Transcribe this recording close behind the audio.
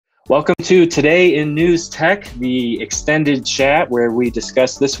Welcome to Today in News Tech, the extended chat where we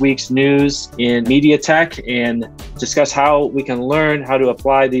discuss this week's news in media tech and discuss how we can learn how to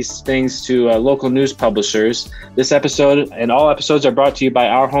apply these things to local news publishers. This episode and all episodes are brought to you by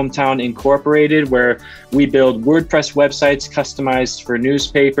Our Hometown Incorporated, where we build WordPress websites customized for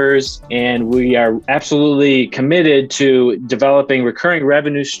newspapers, and we are absolutely committed to developing recurring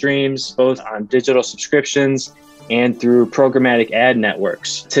revenue streams, both on digital subscriptions and through programmatic ad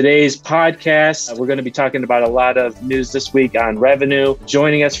networks. Today's podcast, we're going to be talking about a lot of news this week on revenue.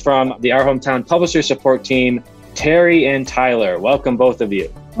 Joining us from the Our Hometown Publisher Support Team, Terry and Tyler. Welcome, both of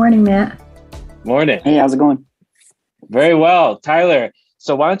you. Morning, Matt. Morning. Hey, how's it going? Very well. Tyler,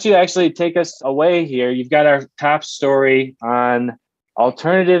 so why don't you actually take us away here? You've got our top story on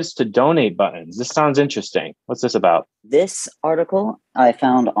alternatives to donate buttons. This sounds interesting. What's this about? This article I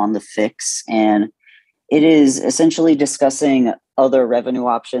found on The Fix, and it is essentially discussing other revenue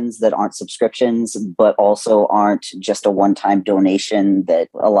options that aren't subscriptions, but also aren't just a one-time donation that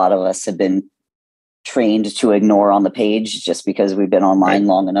a lot of us have been trained to ignore on the page just because we've been online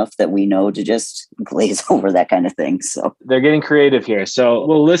long enough that we know to just glaze over that kind of thing. So they're getting creative here. So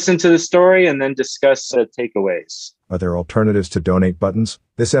we'll listen to the story and then discuss takeaways. Are there alternatives to donate buttons?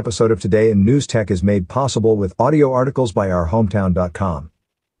 This episode of Today in News Tech is made possible with audio articles by ourhometown.com.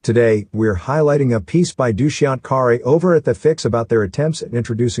 Today, we're highlighting a piece by Dushyant Khare over at The Fix about their attempts at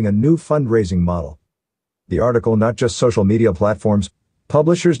introducing a new fundraising model. The article, Not Just Social Media Platforms,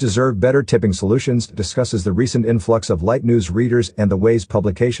 Publishers Deserve Better Tipping Solutions, discusses the recent influx of light news readers and the ways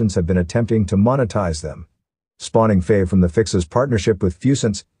publications have been attempting to monetize them. Spawning fave from The Fix's partnership with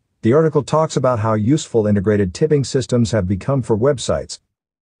Fusense, the article talks about how useful integrated tipping systems have become for websites.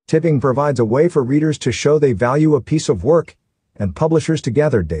 Tipping provides a way for readers to show they value a piece of work and publishers to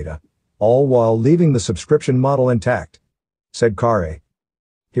gather data, all while leaving the subscription model intact, said Khare.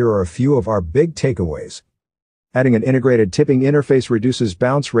 Here are a few of our big takeaways. Adding an integrated tipping interface reduces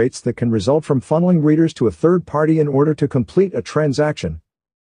bounce rates that can result from funneling readers to a third party in order to complete a transaction.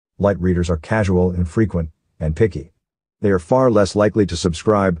 Light readers are casual, infrequent, and picky. They are far less likely to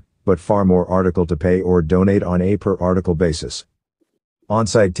subscribe, but far more article to pay or donate on a per-article basis.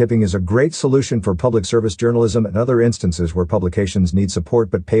 On-site tipping is a great solution for public service journalism and other instances where publications need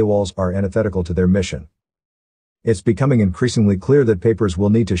support but paywalls are antithetical to their mission. It's becoming increasingly clear that papers will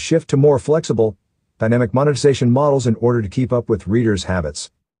need to shift to more flexible, dynamic monetization models in order to keep up with readers'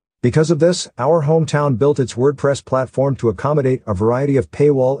 habits. Because of this, Our Hometown built its WordPress platform to accommodate a variety of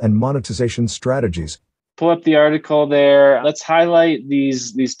paywall and monetization strategies. Pull up the article there. Let's highlight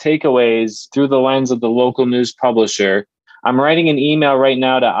these takeaways through the lens of the local news publisher. I'm writing an email right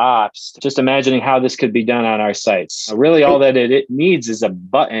now to ops, just imagining how this could be done on our sites. Really, all that it needs is a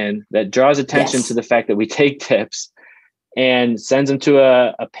button that draws attention to the fact that we take tips and sends them to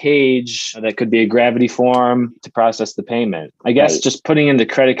a page that could be a gravity form to process the payment. I guess just putting in the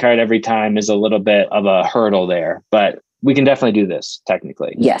credit card every time is a little bit of a hurdle there, but we can definitely do this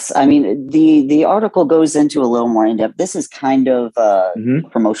technically. Yes. I mean, the article goes into a little more in depth. This is kind of a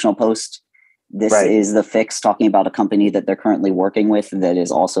promotional post. This is The Fix talking about a company that they're currently working with that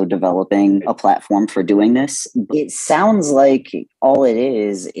is also developing a platform for doing this. It sounds like all it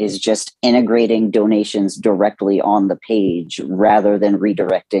is just integrating donations directly on the page rather than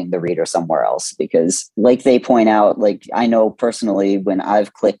redirecting the reader somewhere else. Because like they point out, like I know personally when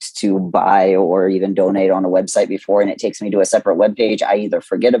I've clicked to buy or even donate on a website before and it takes me to a separate web page, I either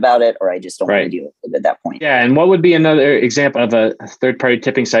forget about it or I just don't want to deal with it at that point. Yeah. And what would be another example of a third-party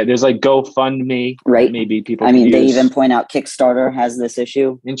tipping site? There's like GoFundMe. Maybe people they even point out Kickstarter has this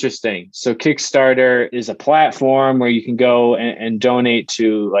issue. Interesting. So Kickstarter is a platform where you can go and donate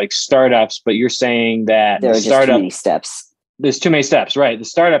to like startups, but you're saying that there are just too many steps. There's too many steps, right? The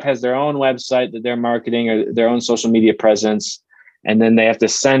startup has their own website that they're marketing or their own social media presence, and then they have to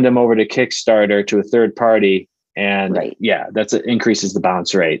send them over to Kickstarter to a third party. And that increases the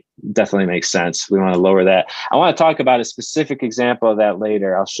bounce rate. Definitely makes sense. We want to lower that. I want to talk about a specific example of that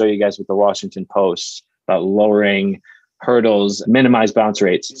later. I'll show you guys with the Washington Post about lowering hurdles, minimize bounce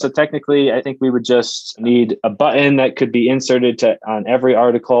rates. So technically, I think we would just need a button that could be inserted on every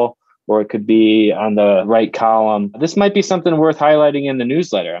article, or it could be on the right column. This might be something worth highlighting in the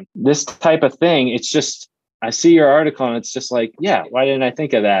newsletter. This type of thing, it's just, I see your article and it's just like, yeah, why didn't I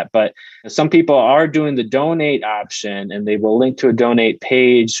think of that? But some people are doing the donate option and they will link to a donate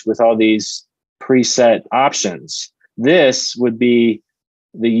page with all these preset options. This would be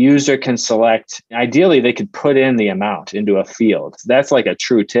the user can select, ideally they could put in the amount into a field. That's like a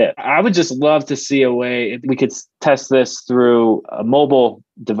true tip. I would just love to see a way if we could test this through a mobile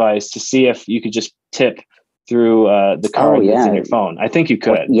device to see if you could just tip through the card that's in your phone. I think you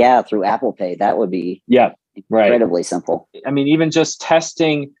could. Yeah, through Apple Pay. That would be incredibly simple. I mean, even just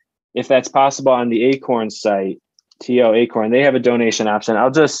testing if that's possible on the Acorn site, TO Acorn, they have a donation option.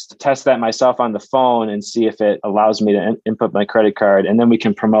 I'll just test that myself on the phone and see if it allows me to input my credit card. And then we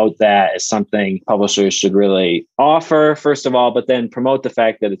can promote that as something publishers should really offer, first of all, but then promote the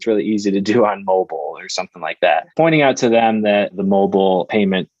fact that it's really easy to do on mobile or something like that. Pointing out to them that the mobile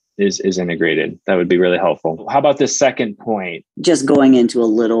payment is integrated. That would be really helpful. How about this second point? Just going into a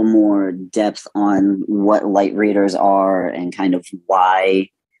little more depth on what light readers are and kind of why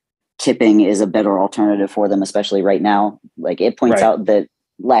tipping is a better alternative for them, especially right now. Like it points out that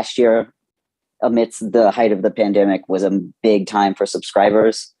last year, amidst the height of the pandemic, was a big time for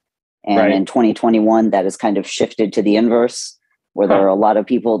subscribers. And in 2021, that has kind of shifted to the inverse, where there are a lot of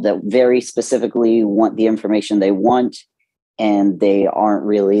people that very specifically want the information they want, and they aren't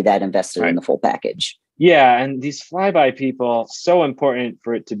really that invested in the full package. Yeah, and these flyby people, so important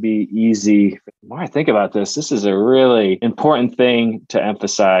for it to be easy. The more I think about this is a really important thing to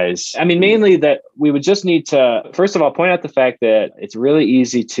emphasize. I mean, mainly that we would just need to, first of all, point out the fact that it's really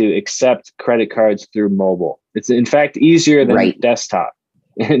easy to accept credit cards through mobile. It's in fact easier than desktop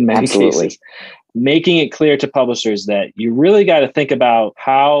in many cases. Making it clear to publishers that you really got to think about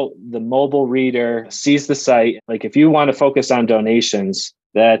how the mobile reader sees the site. Like if you want to focus on donations,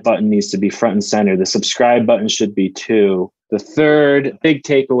 that button needs to be front and center. The subscribe button should be too. The third big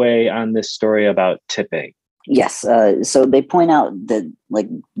takeaway on this story about tipping. Yes. So they point out that like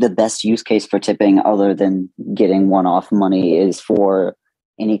the best use case for tipping other than getting one-off money is for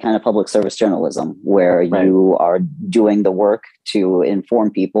any kind of public service journalism where you are doing the work to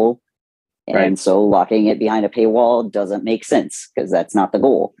inform people. And so locking it behind a paywall doesn't make sense because that's not the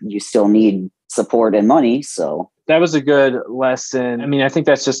goal. You still need support and money. So that was a good lesson. I mean, I think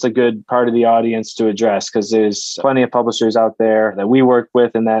that's just a good part of the audience to address because there's plenty of publishers out there that we work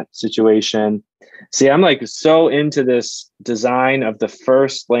with in that situation. See, I'm like so into this design of the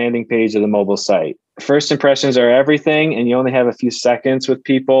first landing page of the mobile site. First impressions are everything, and you only have a few seconds with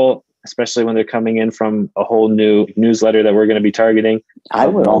people, especially when they're coming in from a whole new newsletter that we're going to be targeting. I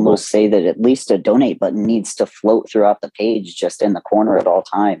would almost say that at least a donate button needs to float throughout the page just in the corner at all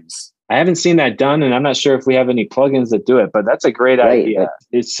times. I haven't seen that done, and I'm not sure if we have any plugins that do it, but that's a great idea.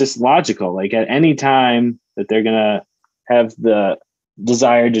 It's just logical. Like at any time that they're going to have the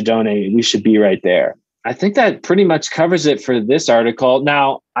desire to donate, we should be right there. I think that pretty much covers it for this article.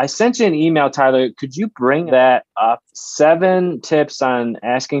 Now, I sent you an email, Tyler. Could you bring that up? 7 tips on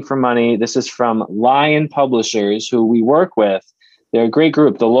asking for money. This is from Lion Publishers, who we work with. They're a great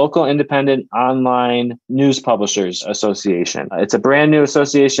group, the Local Independent Online News Publishers Association. It's a brand new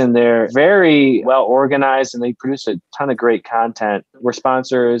association. They're very well organized and they produce a ton of great content. We're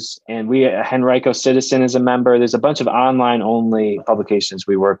sponsors, and Henrico Citizen is a member. There's a bunch of online only publications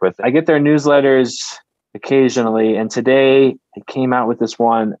we work with. I get their newsletters occasionally, and today it came out with this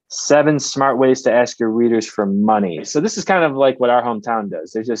one, 7 smart ways to ask your readers for money. So this is kind of like what Our Hometown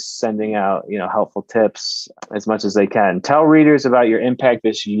does. They're just sending out, helpful tips as much as they can. Tell readers about your impact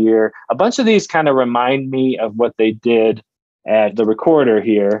this year. A bunch of these kind of remind me of what they did at the Recorder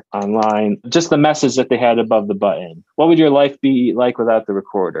here online, just the message that they had above the button. What would your life be like without the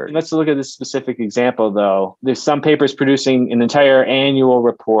Recorder? Let's look at this specific example, though. There's some papers producing an entire annual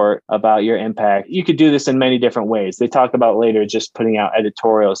report about your impact. You could do this in many different ways. They talk about later just putting out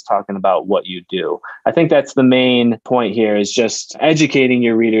editorials talking about what you do. I think that's the main point here, is just educating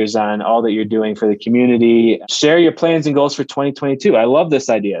your readers on all that you're doing for the community. Share your plans and goals for 2022. I love this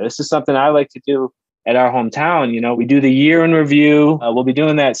idea. This is something I like to do at Our Hometown. We do the year in review. We'll be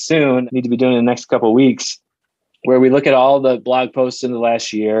doing that soon. Need to be doing it in the next couple of weeks, where we look at all the blog posts in the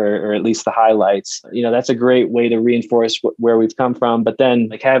last year, or at least the highlights. That's a great way to reinforce where we've come from. But then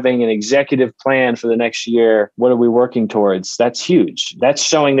like having an executive plan for the next year, what are we working towards? That's huge. That's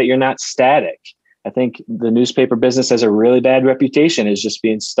showing that you're not static. I think the newspaper business has a really bad reputation as just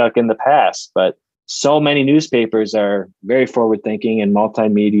being stuck in the past, but so many newspapers are very forward-thinking and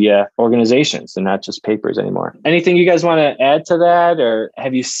multimedia organizations. They're not just papers anymore. Anything you guys want to add to that? Or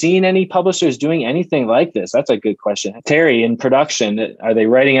have you seen any publishers doing anything like this? That's a good question. Terry, in production, are they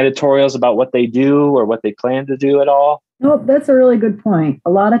writing editorials about what they do or what they plan to do at all? No, that's a really good point.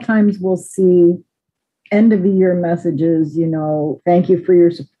 A lot of times we'll see end of the year messages, thank you for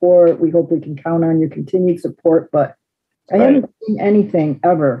your support. We hope we can count on your continued support, but I haven't seen anything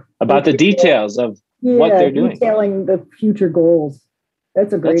ever about the details of what they're doing. Detailing the future goals.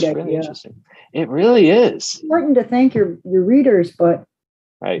 That's a great idea. Really interesting. It really is. It's important to thank your readers, but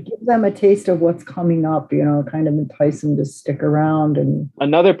Right. Give them a taste of what's coming up, kind of entice them to stick around. And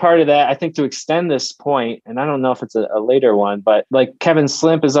another part of that, I think, to extend this point, and I don't know if it's a later one, but like Kevin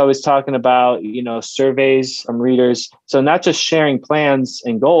Slimp is always talking about, surveys from readers. So not just sharing plans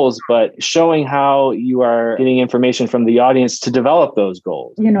and goals, but showing how you are getting information from the audience to develop those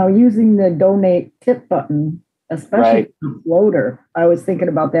goals. Using the donate tip button, especially the floater. I was thinking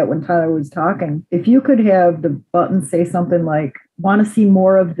about that when Tyler was talking. If you could have the button say something like, want to see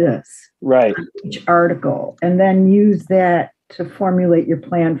more of this, right, each article, and then use that to formulate your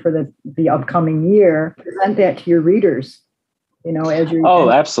plan for the upcoming year, present that to your readers, as you're.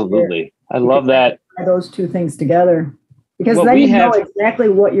 Oh, absolutely. I love that. Those two things together, because then you know exactly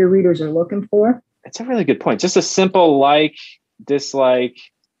what your readers are looking for. It's a really good point. Just a simple like, dislike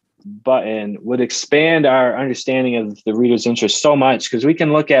button would expand our understanding of the reader's interest so much, because we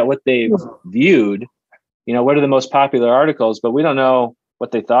can look at what they've viewed, what are the most popular articles, but we don't know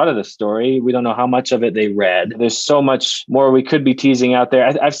what they thought of the story. We don't know how much of it they read. There's so much more we could be teasing out there.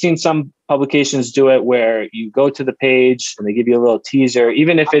 I've seen some publications do it where you go to the page and they give you a little teaser,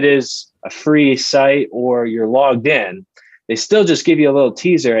 even if it is a free site or you're logged in, they still just give you a little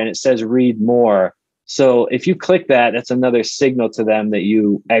teaser and it says read more. So if you click that, that's another signal to them that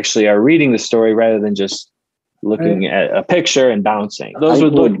you actually are reading the story rather than just looking at a picture and bouncing. Those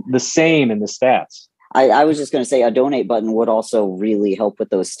would look the same in the stats. I was just going to say a donate button would also really help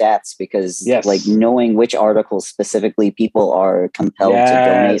with those stats, because like knowing which articles specifically people are compelled to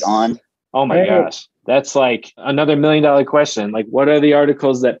donate on. Oh my gosh. That's like another $1 million question. Like, what are the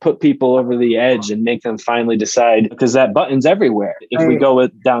articles that put people over the edge and make them finally decide? Because that button's everywhere. If we go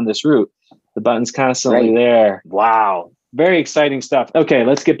down this route, the button's constantly there. Wow. Very exciting stuff. Okay,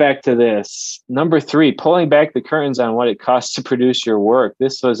 let's get back to this. Number 3, pulling back the curtains on what it costs to produce your work.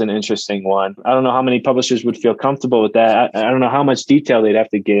 This was an interesting one. I don't know how many publishers would feel comfortable with that. I don't know how much detail they'd have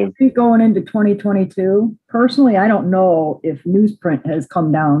to give. Going into 2022, personally, I don't know if newsprint has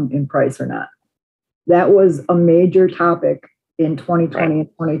come down in price or not. That was a major topic in 2020 and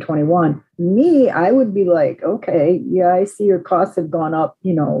 2021. Me, I would be like, okay, yeah, I see your costs have gone up,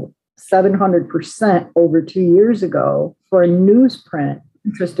 700% over 2 years ago for a newsprint.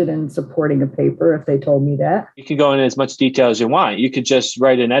 Interested in supporting a paper if they told me that. You can go into as much detail as you want. You could just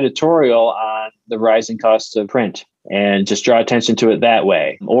write an editorial on the rising costs of print and just draw attention to it that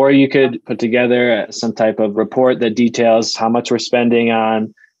way. Or you could put together some type of report that details how much we're spending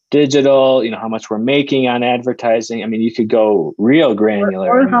on digital, how much we're making on advertising. I mean, you could go real granular.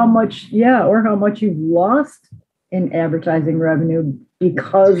 Or how much you've lost in advertising revenue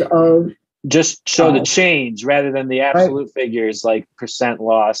because of. Just show the change rather than the absolute figures, like percent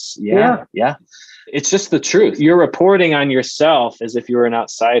loss. Yeah. It's just the truth. You're reporting on yourself as if you were an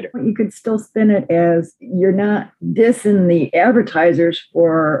outsider. You could still spin it as you're not dissing the advertisers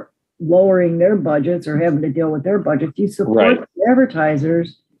for lowering their budgets or having to deal with their budgets. You support the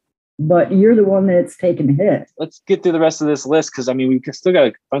advertisers, but you're the one that's taking the hit. Let's get through the rest of this list, because we've still got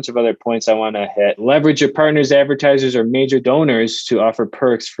a bunch of other points I want to hit. Leverage your partners, advertisers, or major donors to offer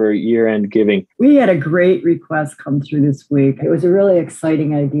perks for year-end giving. We had a great request come through this week. It was a really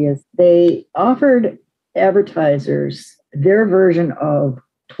exciting idea. They offered advertisers their version of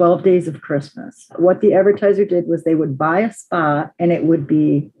 12 Days of Christmas. What the advertiser did was they would buy a spot and it would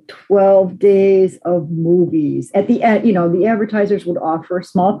be 12 days of movies. At the end, the advertisers would offer a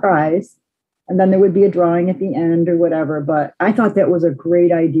small prize and then there would be a drawing at the end or whatever. But I thought that was a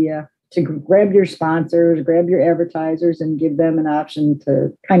great idea to grab your sponsors, grab your advertisers and give them an option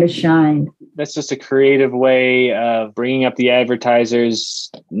to kind of shine. That's just a creative way of bringing up the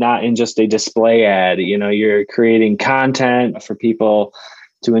advertisers, not in just a display ad. You're creating content for people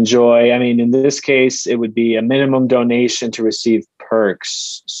to enjoy. I mean, in this case, it would be a minimum donation to receive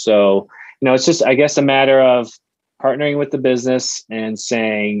perks. So, it's just, I guess, a matter of partnering with the business and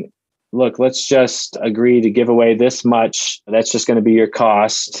saying, look, let's just agree to give away this much. That's just going to be your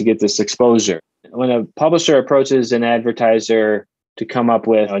cost to get this exposure. When a publisher approaches an advertiser to come up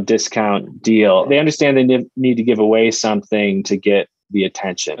with a discount deal, they understand they need to give away something to get the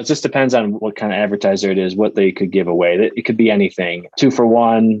attention. It just depends on what kind of advertiser it is, what they could give away. It could be anything,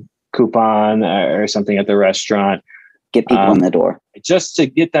 2-for-1 coupon or something at the restaurant. Get people in the door. Just to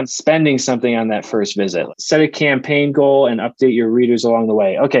get them spending something on that first visit. Set a campaign goal and update your readers along the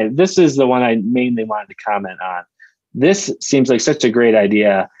way. Okay, this is the one I mainly wanted to comment on. This seems like such a great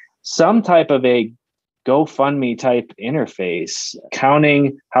idea. Some type of a GoFundMe type interface,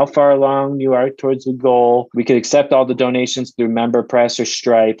 counting how far along you are towards the goal. We could accept all the donations through MemberPress or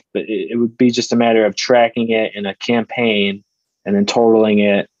Stripe, but it would be just a matter of tracking it in a campaign and then totaling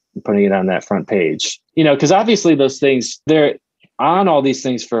it and putting it on that front page. Because obviously those things, they're on all these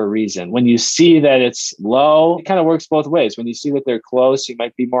things for a reason. When you see that it's low, it kind of works both ways. When you see that they're close, you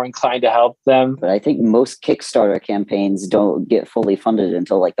might be more inclined to help them. But I think most Kickstarter campaigns don't get fully funded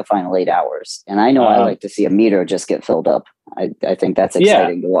until like the final 8 hours. And I know I like to see a meter just get filled up. I think that's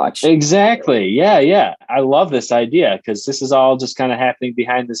exciting to watch. Exactly. Yeah. I love this idea because this is all just kind of happening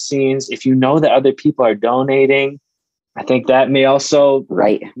behind the scenes. If you know that other people are donating, I think that may also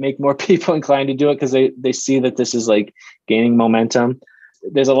make more people inclined to do it because they see that this is like gaining momentum.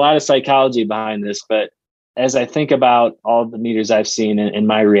 There's a lot of psychology behind this, but as I think about all the meters I've seen and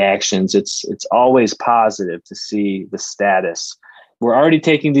my reactions, it's always positive to see the status. We're already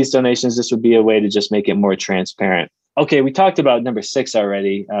taking these donations. This would be a way to just make it more transparent. Okay, we talked about number 6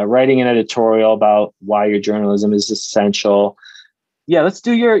 already, writing an editorial about why your journalism is essential. Yeah, let's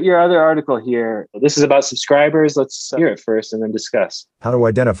do your other article here. This is about subscribers. Let's hear it first and then discuss. How to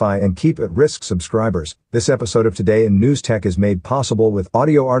identify and keep at risk subscribers. This episode of Today in News Tech is made possible with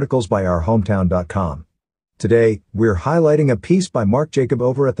audio articles by ourhometown.com. Today, we're highlighting a piece by Mark Jacob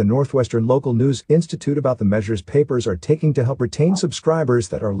over at the Northwestern Local News Institute about the measures papers are taking to help retain subscribers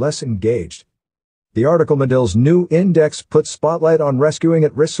that are less engaged. The article, Medill's new index, puts spotlight on rescuing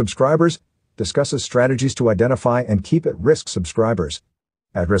at-risk subscribers, discusses strategies to identify and keep at-risk subscribers.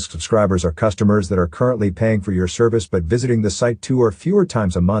 At-risk subscribers are customers that are currently paying for your service but visiting the site 2 or fewer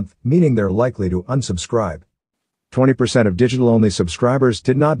times a month, meaning they're likely to unsubscribe. 20% of digital-only subscribers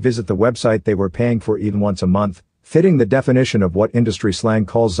did not visit the website they were paying for even once a month, fitting the definition of what industry slang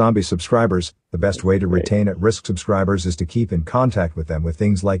calls zombie subscribers. The best way to retain at-risk subscribers is to keep in contact with them with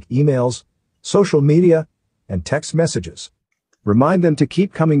things like emails, social media, and text messages. Remind them to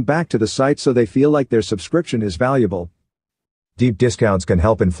keep coming back to the site so they feel like their subscription is valuable. Deep discounts can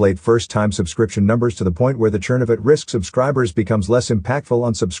help inflate first-time subscription numbers to the point where the churn of at-risk subscribers becomes less impactful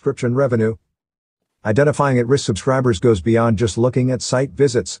on subscription revenue. Identifying at-risk subscribers goes beyond just looking at site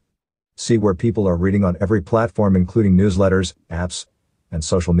visits. See where people are reading on every platform, including newsletters, apps, and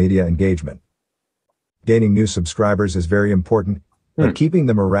social media engagement. Gaining new subscribers is very important, but keeping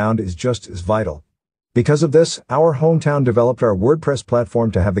them around is just as vital. Because of this, Our Hometown developed our WordPress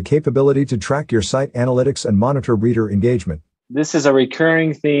platform to have the capability to track your site analytics and monitor reader engagement. This is a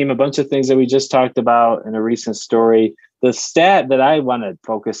recurring theme, a bunch of things that we just talked about in a recent story. The stat that I want to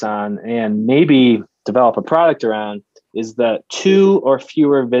focus on and maybe develop a product around is the 2 or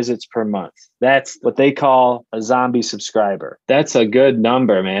fewer visits per month. That's what they call a zombie subscriber. That's a good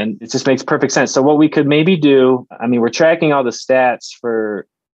number, man. It just makes perfect sense. So what we could maybe do, we're tracking all the stats for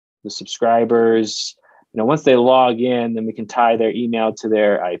the subscribers. Once they log in, then we can tie their email to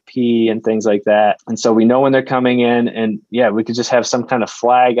their IP and things like that. And so we know when they're coming in, and we could just have some kind of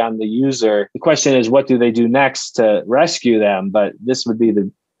flag on the user. The question is, what do they do next to rescue them? But this would be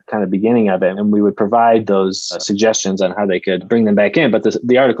the kind of beginning of it. And we would provide those suggestions on how they could bring them back in. But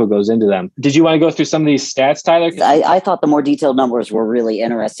the article goes into them. Did you want to go through some of these stats, Tyler? I thought the more detailed numbers were really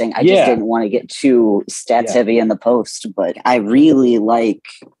interesting. I just didn't want to get too stats heavy in the post, but I really like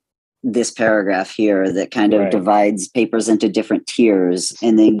this paragraph here that kind of divides papers into different tiers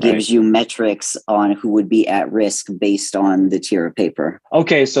and then gives you metrics on who would be at risk based on the tier of paper.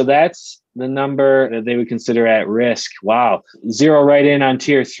 Okay, so that's the number that they would consider at risk. Wow. 0 right in on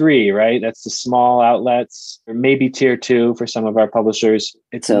tier 3, right? That's the small outlets, or maybe tier 2 for some of our publishers.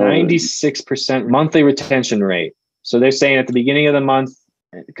 It's 96% monthly retention rate. So they're saying at the beginning of the month,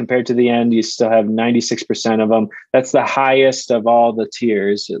 compared to the end, you still have 96% of them. That's the highest of all the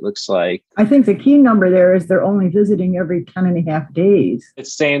tiers, it looks like. I think the key number there is they're only visiting every 10 and a half days.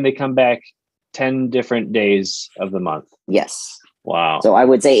 It's saying they come back 10 different days of the month. Yes. Wow. So I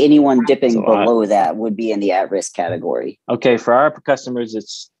would say anyone dipping below that would be in the at-risk category. Okay, for our customers,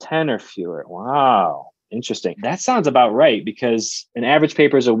 it's 10 or fewer. Wow. Interesting. That sounds about right because an average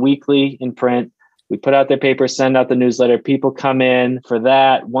paper is a weekly in print. We put out their paper, send out the newsletter. People come in for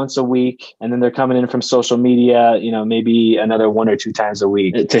that once a week, and then they're coming in from social media, maybe another 1 or 2 times a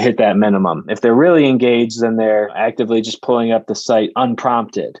week to hit that minimum. If they're really engaged, then they're actively just pulling up the site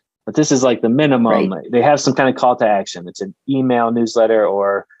unprompted. But this is like the minimum. Right. They have some kind of call to action. It's an email, newsletter,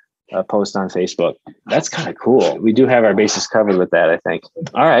 or a post on Facebook. That's kind of cool. We do have our bases covered with that, I think.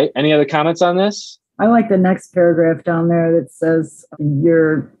 All right. Any other comments on this? I like the next paragraph down there that says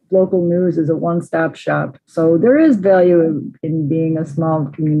your local news is a one-stop shop. So there is value in being a small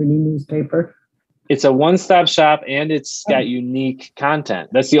community newspaper. It's a one-stop shop and it's got unique content.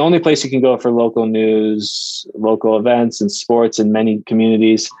 That's the only place you can go for local news, local events and sports in many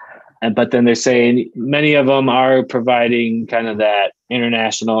communities. But then they're saying many of them are providing kind of that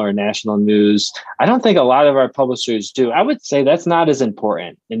international or national news. I don't think a lot of our publishers do. I would say that's not as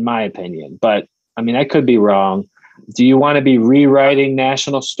important in my opinion, but I could be wrong. Do you want to be rewriting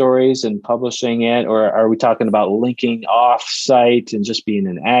national stories and publishing it? Or are we talking about linking off site and just being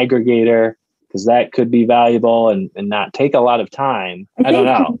an aggregator? Because that could be valuable and not take a lot of time. I don't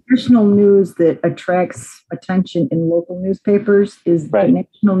know. The national news that attracts attention in local newspapers is the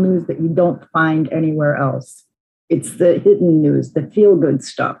national news that you don't find anywhere else. It's the hidden news, the feel-good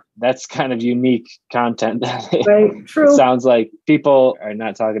stuff. That's kind of unique content. Right, true. It sounds like people are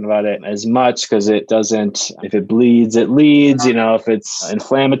not talking about it as much because it doesn't, if it bleeds, it leads. If it's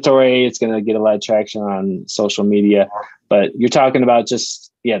inflammatory, it's going to get a lot of traction on social media. But you're talking about just,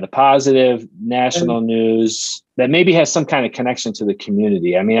 the positive national news that maybe has some kind of connection to the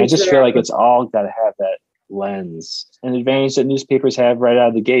community. I mean, I just feel like it's all got to have that lens, an advantage that newspapers have right out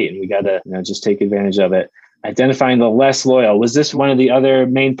of the gate. And we got to just take advantage of it. Identifying the less loyal. Was this one of the other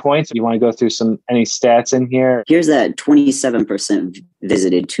main points? You want to go through any stats in here? Here's that 27%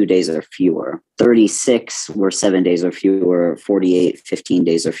 visited 2 days or fewer. 36 were 7 days or fewer. 48, 15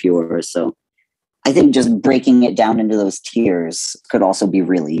 days or fewer. So I think just breaking it down into those tiers could also be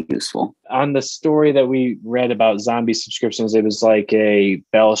really useful. On the story that we read about zombie subscriptions, it was like a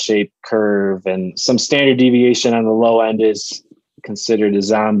bell-shaped curve, and some standard deviation on the low end is considered a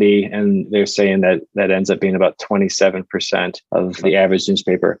zombie, and they're saying that ends up being about 27% of the average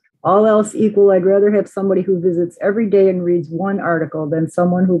newspaper. All else equal, I'd rather have somebody who visits every day and reads one article than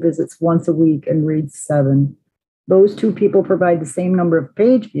someone who visits once a week and reads 7. Those two people provide the same number of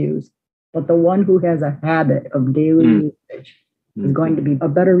page views, but the one who has a habit of daily usage is going to be a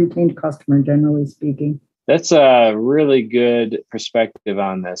better retained customer, generally speaking. That's a really good perspective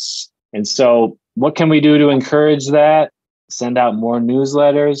on this. And so what can we do to encourage that? Send out more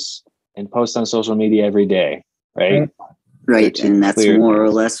newsletters and post on social media every day, right? Right. And that's more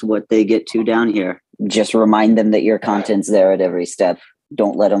or less what they get to down here. Just remind them that your content's there at every step.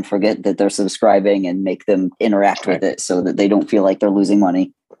 Don't let them forget that they're subscribing, and make them interact with it so that they don't feel like they're losing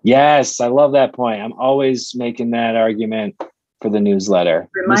money. Yes, I love that point. I'm always making that argument for the newsletter.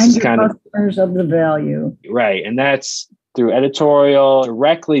 Remind your customers of the value. Right. And that's through editorial,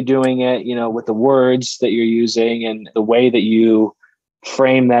 directly doing it, with the words that you're using and the way that you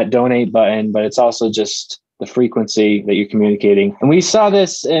frame that donate button, but it's also just the frequency that you're communicating. And we saw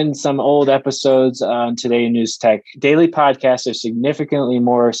this in some old episodes on Today in News Tech. Daily podcasts are significantly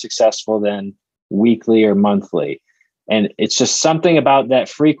more successful than weekly or monthly. And it's just something about that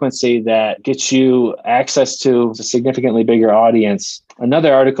frequency that gets you access to a significantly bigger audience.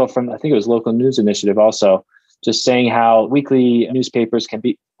 Another article from, I think it was Local News Initiative also, just saying how weekly newspapers can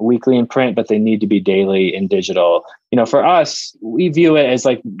be weekly in print, but they need to be daily in digital. For us, we view it as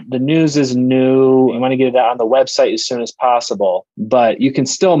like the news is new. We want to get it out on the website as soon as possible, but you can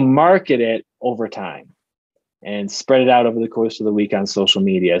still market it over time and spread it out over the course of the week on social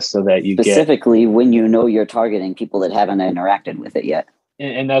media so that you specifically when you're targeting people that haven't interacted with it yet.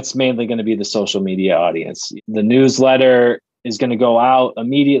 And that's mainly going to be the social media audience. The newsletter is going to go out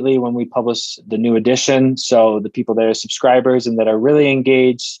immediately when we publish the new edition. So the people that are subscribers and that are really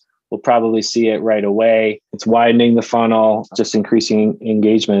engaged will probably see it right away. It's widening the funnel, just increasing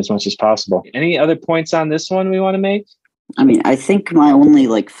engagement as much as possible. Any other points on this one we want to make? I mean, I think my only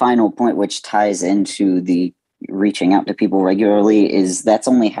final point, which ties into the reaching out to people regularly, is that's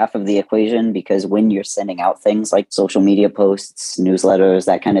only half of the equation, because when you're sending out things like social media posts, newsletters,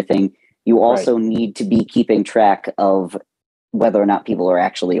 that kind of thing, you also need to be keeping track of whether or not people are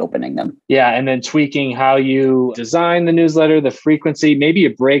actually opening them. Yeah, and then tweaking how you design the newsletter, the frequency, maybe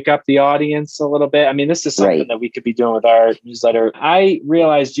you break up the audience a little bit. I mean, this is something that we could be doing with our newsletter. I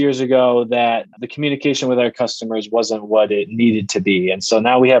realized years ago that the communication with our customers wasn't what it needed to be. And so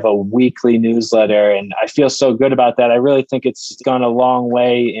now we have a weekly newsletter, and I feel so good about that. I really think it's gone a long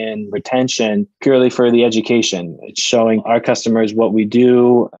way in retention purely for the education. It's showing our customers what we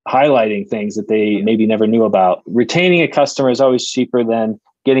do, highlighting things that they maybe never knew about. Retaining a customer is always cheaper than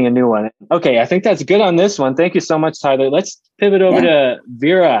getting a new one. Okay, I think that's good on this one. Thank you so much, Tyler. Let's pivot over to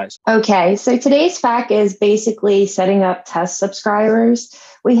Vera. Okay, so today's fact is basically setting up test subscribers.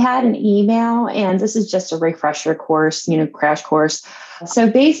 We had an email, and this is just a refresher course, crash course. So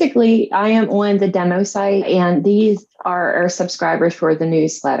basically, I am on the demo site, and these are our subscribers for the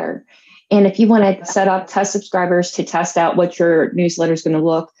newsletter. And if you want to set up test subscribers to test out what your newsletter is going to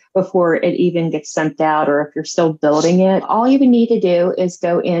look before it even gets sent out, or if you're still building it, all you would need to do is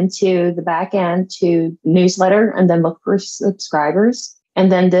go into the back end to newsletter and then look for subscribers.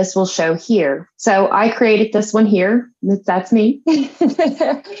 And then this will show here. So I created this one here. That's me.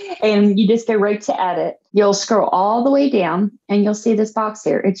 And you just go right to edit. You'll scroll all the way down and you'll see this box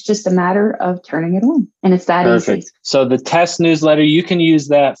here. It's just a matter of turning it on. And it's that easy. So the test newsletter, you can use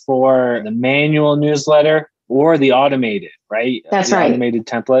that for the manual newsletter, or the automated, right? That's the right. Automated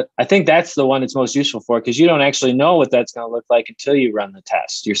template. I think that's the one it's most useful for, because you don't actually know what that's going to look like until you run the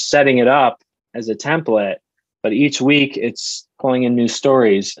test. You're setting it up as a template, but each week it's pulling in new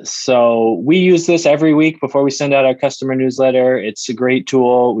stories. So we use this every week before we send out our customer newsletter. It's a great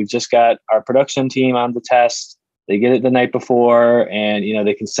tool. We've just got our production team on the test. They get it the night before, and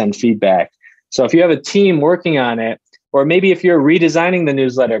they can send feedback. So if you have a team working on it, or maybe if you're redesigning the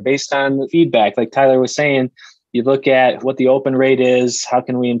newsletter based on the feedback, like Tyler was saying, you look at what the open rate is, how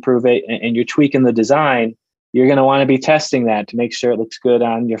can we improve it, and you're tweaking the design, you're going to want to be testing that to make sure it looks good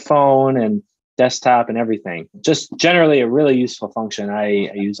on your phone and desktop and everything. Just generally a really useful function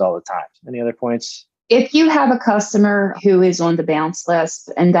I use all the time. Any other points? If you have a customer who is on the bounce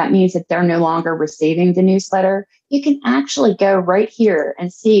list, and that means that they're no longer receiving the newsletter, you can actually go right here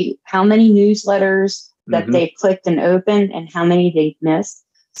and see how many newsletters that they've clicked and opened and how many they've missed.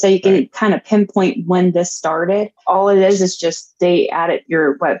 So you can kind of pinpoint when this started. All it is just they added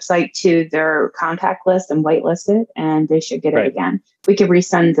your website to their contact list and whitelisted, and they should get it again. We could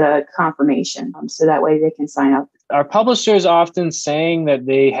resend the confirmation so that way they can sign up. Are publishers often saying that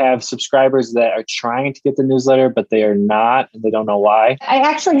they have subscribers that are trying to get the newsletter, but they are not, and they don't know why? I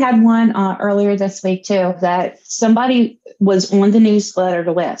actually had one earlier this week too, that somebody was on the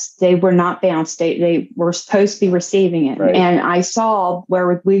newsletter list. They were not bounced. They were supposed to be receiving it. Right. And I saw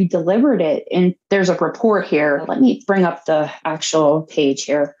where we delivered it, and there's a report here. Let me bring up the actual page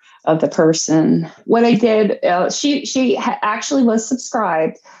here of the person. What I did, she actually was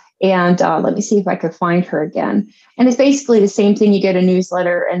subscribed. And let me see if I could find her again. And it's basically the same thing. You get a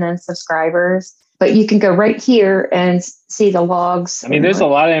newsletter and then subscribers, but you can go right here and see the logs. I mean, there's a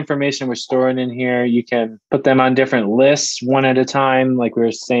lot of information we're storing in here. You can put them on different lists one at a time, like we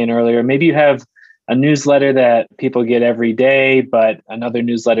were saying earlier. Maybe you have a newsletter that people get every day, but another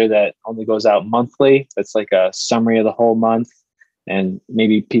newsletter that only goes out monthly. That's like a summary of the whole month. And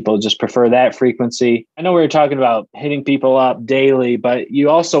maybe people just prefer that frequency. I know we were talking about hitting people up daily, but you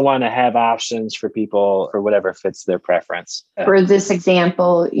also want to have options for people for whatever fits their preference. For this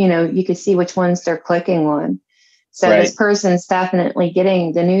example, you can see which ones they're clicking on. So this person's definitely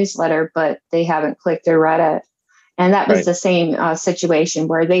getting the newsletter, but they haven't clicked or read it. And that was the same situation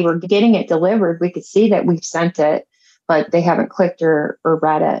where they were getting it delivered. We could see that we've sent it, but they haven't clicked or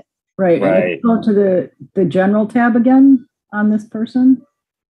read it. Right. And if you go to the general tab again, on this person,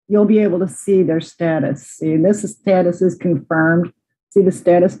 you'll be able to see their status. See, this status is confirmed. See the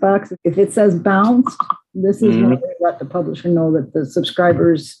status box? If it says bounced, this is when we let the publisher know that the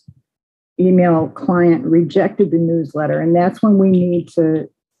subscriber's email client rejected the newsletter. And that's when we need to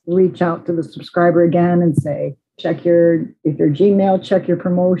reach out to the subscriber again and say, check your Gmail, check your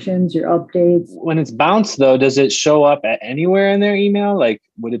promotions, your updates. When it's bounced, though, does it show up anywhere in their email? Like,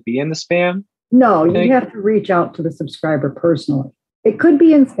 would it be in the spam? No, you have to reach out to the subscriber personally. It could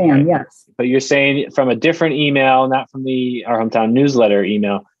be in spam, yes. But you're saying from a different email, not from Our Hometown newsletter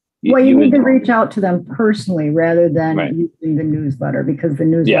email. You need to reach out to them personally rather than using the newsletter, because the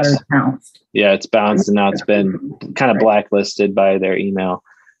newsletter is bounced. Yeah, it's bounced, and now it's been kind of blacklisted by their email.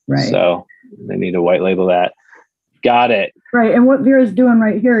 Right. So they need to white label that. Got it. Right. And what Vera's doing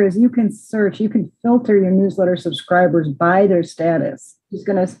right here is you can filter your newsletter subscribers by their status. She's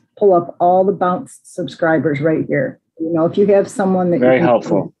going to pull up all the bounced subscribers right here. If you have someone that very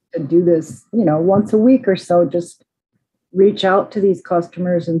helpful to do this, once a week or so, just reach out to these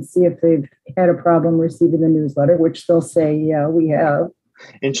customers and see if they've had a problem receiving the newsletter, which they'll say, yeah, we have.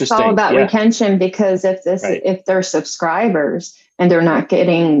 Interesting. It's all about retention, because if they're subscribers and they're not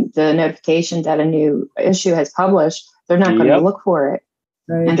getting the notification that a new issue has published, they're not going to look for it,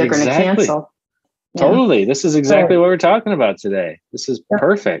 and they're going to cancel. Yeah. Totally. This is exactly what we're talking about today. This is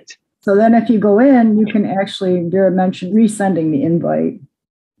perfect. So then if you go in, you can actually, Vera mentioned resending the invite.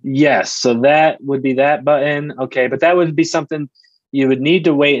 Yes. So that would be that button. Okay. But that would be something you would need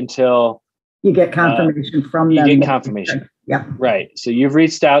to wait until you get confirmation from them. You get confirmation. Yeah. Right. So you've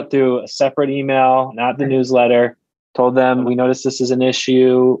reached out through a separate email, not the newsletter, told them, we noticed this is an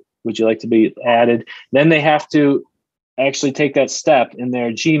issue. Would you like to be added? Then they have to actually take that step in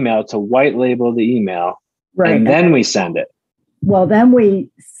their Gmail to white label the email. Right. And then we send it. Well, then we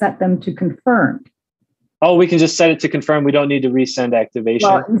set them to confirmed. Oh, we can just set it to confirm. We don't need to resend activation.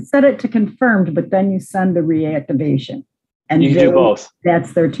 Well, you set it to confirmed, but then you send the reactivation. And you do both.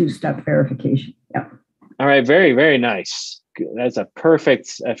 That's their two-step verification. Yeah. All right. Very, very nice. That's a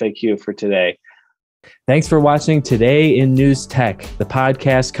perfect FAQ for today. Thanks for watching Today in News Tech, the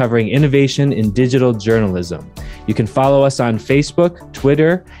podcast covering innovation in digital journalism. You can follow us on Facebook,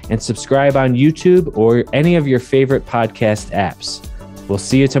 Twitter, and subscribe on YouTube or any of your favorite podcast apps. We'll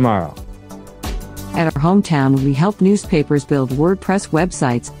see you tomorrow. At our hometown, we help newspapers build WordPress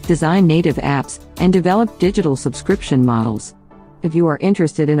websites, design native apps, and develop digital subscription models. If you are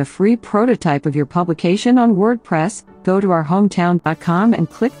interested in a free prototype of your publication on WordPress, go to ourhometown.com and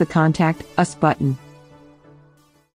click the Contact Us button.